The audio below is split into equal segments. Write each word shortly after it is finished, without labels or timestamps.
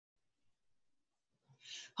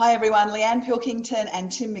Hi everyone, Leanne Pilkington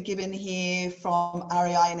and Tim McKibbin here from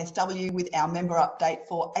REINSW with our member update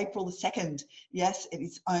for April the 2nd. Yes, it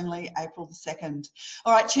is only April the 2nd.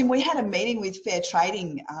 All right, Tim, we had a meeting with Fair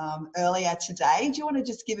Trading earlier today. Do you want to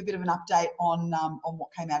just give a bit of an update on what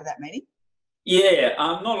came out of that meeting? Yeah,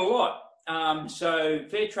 not a lot. So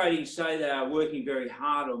Fair Trading say they are working very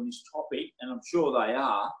hard on this topic, and I'm sure they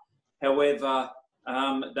are. However,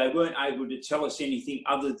 they weren't able to tell us anything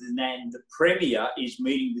other than that the Premier is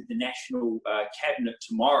meeting with the National Cabinet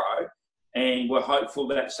tomorrow, and we're hopeful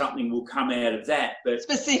that something will come out of that. But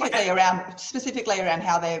specifically around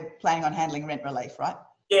how they're planning on handling rent relief, right?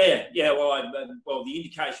 Yeah. Well, the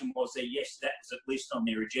indication was that yes, that was at least on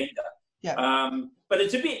their agenda. Yeah. But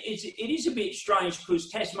it is a bit strange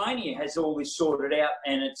because Tasmania has all this sorted out,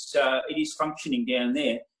 and it is functioning down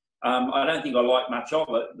there. I don't think I like much of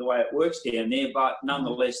it, the way it works down there, but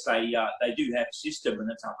nonetheless, they do have a system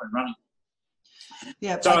and it's up and running.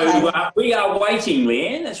 Yeah. So okay. We are waiting,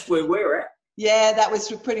 Leanne. That's where we're at. Yeah, that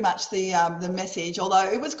was pretty much the message. Although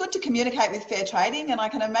it was good to communicate with Fair Trading, and I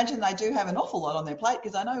can imagine they do have an awful lot on their plate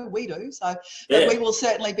because I know we do. So yeah. We will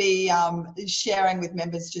certainly be sharing with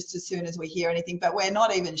members just as soon as we hear anything. But we're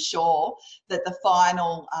not even sure that the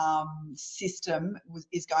final system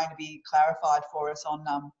is going to be clarified for us on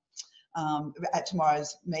at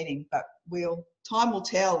tomorrow's meeting. But time will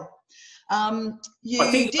tell. I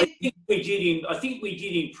think we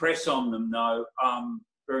did impress on them though.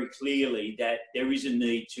 Very clearly that there is a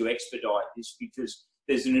need to expedite this because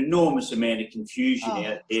there's an enormous amount of confusion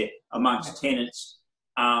out there amongst tenants,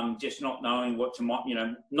 just not knowing what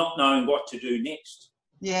to do next.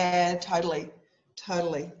 Yeah, totally.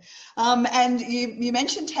 And you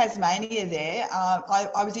mentioned Tasmania there.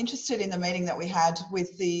 I was interested in the meeting that we had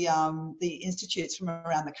with the institutes from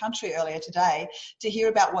around the country earlier today to hear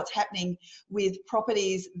about what's happening with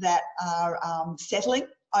properties that are settling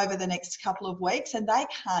over the next couple of weeks, and they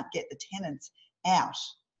can't get the tenants out.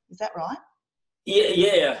 Is that right?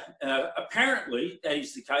 Yeah. Apparently that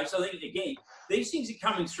is the case. I think again these things are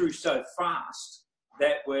coming through so fast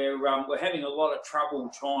that we're having a lot of trouble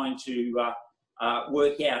trying to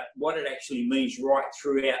work out what it actually means right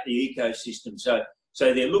throughout the ecosystem. So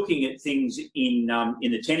they're looking at things in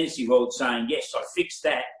the tenancy world, saying yes, I fixed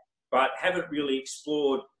that, but haven't really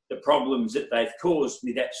explored the problems that they've caused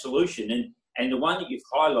with that solution. And the one that you've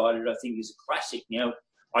highlighted, I think, is a classic. Now,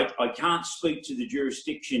 I can't speak to the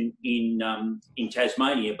jurisdiction in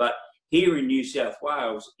Tasmania, but here in New South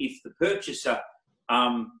Wales, if the purchaser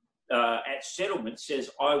at settlement says,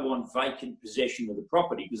 I want vacant possession of the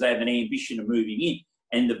property because they have an ambition of moving in,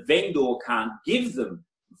 and the vendor can't give them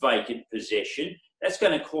vacant possession, that's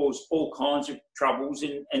going to cause all kinds of troubles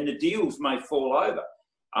and the deals may fall over.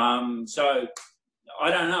 So I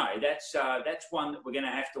don't know. That's one that we're going to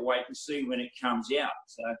have to wait and see when it comes out.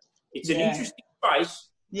 So it's an interesting space.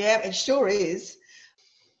 Yeah, it sure is.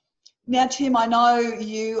 Now, Tim, I know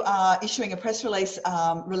you are issuing a press release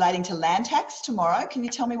relating to land tax tomorrow. Can you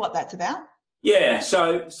tell me what that's about? Yeah.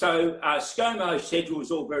 So ScoMo said to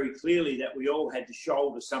us all very clearly that we all had to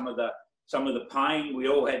shoulder some of the pain. We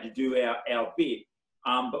all had to do our bit.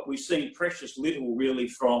 But we've seen precious little really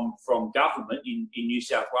from government in New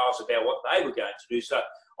South Wales about what they were going to do. So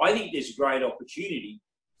I think there's a great opportunity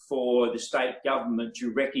for the state government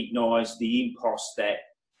to recognise the impost that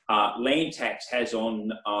land tax has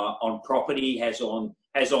on property, has on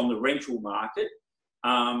the rental market,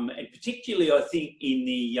 and particularly I think in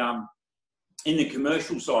the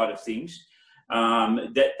commercial side of things,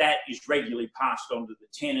 that is regularly passed on to the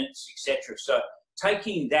tenants, etc. So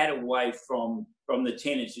taking that away from the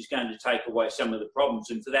tenants is going to take away some of the problems,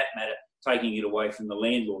 and for that matter, taking it away from the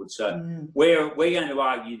landlord. So we're going to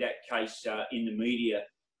argue that case in the media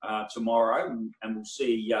tomorrow, and we'll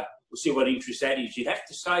see what interest that is. You'd have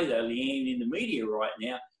to say though, Leanne, in the media right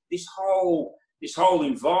now, this whole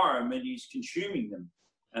environment is consuming them.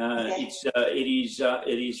 It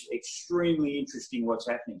is extremely interesting what's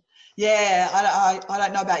happening. Yeah, I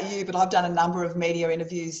don't know about you, but I've done a number of media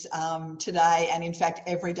interviews today, and in fact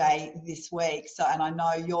every day this week. So, and I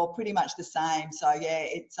know you're pretty much the same. So yeah,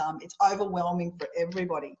 it's overwhelming for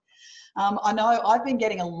everybody. I know I've been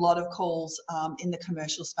getting a lot of calls in the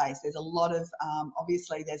commercial space. There's a lot of,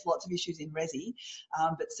 obviously there's lots of issues in resi,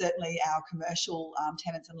 but certainly our commercial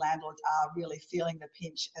tenants and landlords are really feeling the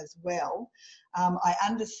pinch as well. I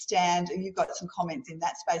understand you've got some comments in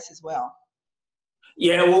that space as well.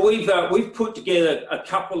 Yeah, well, we've put together a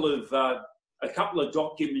couple of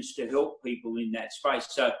documents to help people in that space.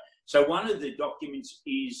 So one of the documents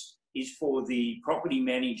is for the property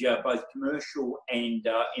manager, both commercial and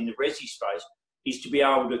in the resi space, is to be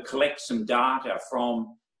able to collect some data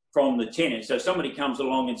from from the tenant. So if somebody comes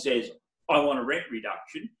along and says, I want a rent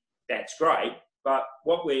reduction, that's great. But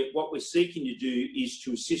what we're seeking to do is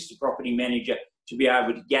to assist the property manager to be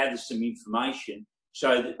able to gather some information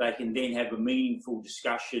so that they can then have a meaningful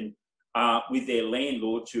discussion with their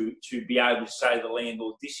landlord to be able to say to the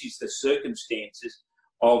landlord, this is the circumstances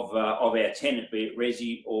of our tenant, be it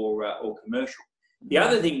resi or commercial. The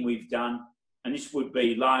other thing we've done, and this would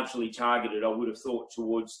be largely targeted, I would have thought,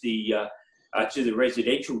 towards the to the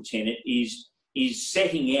residential tenant, is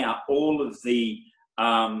setting out all of the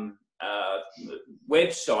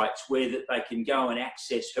websites where that they can go and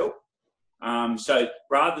access help. So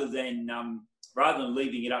rather than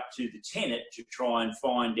leaving it up to the tenant to try and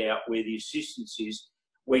find out where the assistance is,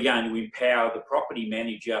 we're going to empower the property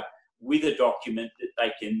manager with a document that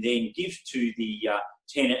they can then give to the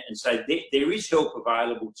tenant and say there is help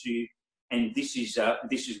available to you, and this is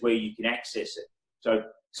where you can access it. So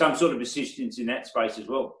some sort of assistance in that space as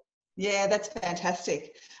well. Yeah, that's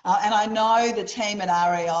fantastic. And I know the team at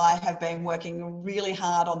REI have been working really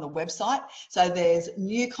hard on the website. So there's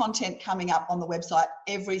new content coming up on the website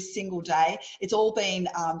every single day. It's all been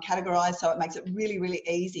categorised, so it makes it really, really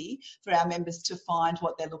easy for our members to find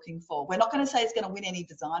what they're looking for. We're not going to say it's going to win any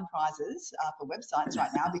design prizes for websites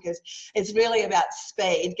right now, because it's really about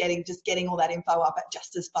speed, getting all that info up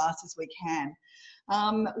just as fast as we can.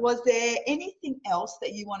 Was there anything else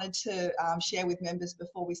that you wanted to share with members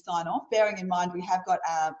before we sign off? Bearing in mind we have got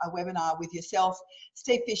a webinar with yourself,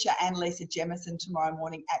 Steve Fisher and Lisa Jemison tomorrow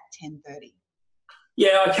morning at 10:30.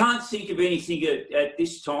 Yeah, I can't think of anything at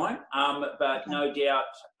this time, but no doubt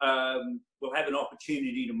we'll have an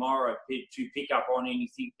opportunity tomorrow to pick up on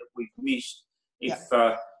anything that we've missed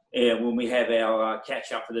when we have our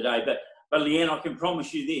catch up for the day. But Leanne, I can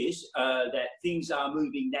promise you this, that things are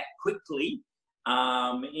moving that quickly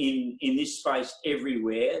in this space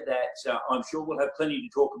everywhere, that I'm sure we'll have plenty to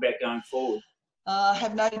talk about going forward. I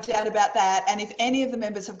have no doubt about that. And if any of the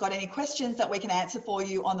members have got any questions that we can answer for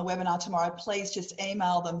you on the webinar tomorrow, please just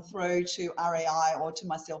email them through to REI or to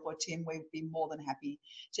myself or Tim. We'd be more than happy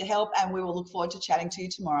to help, and we will look forward to chatting to you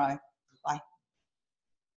tomorrow. Bye.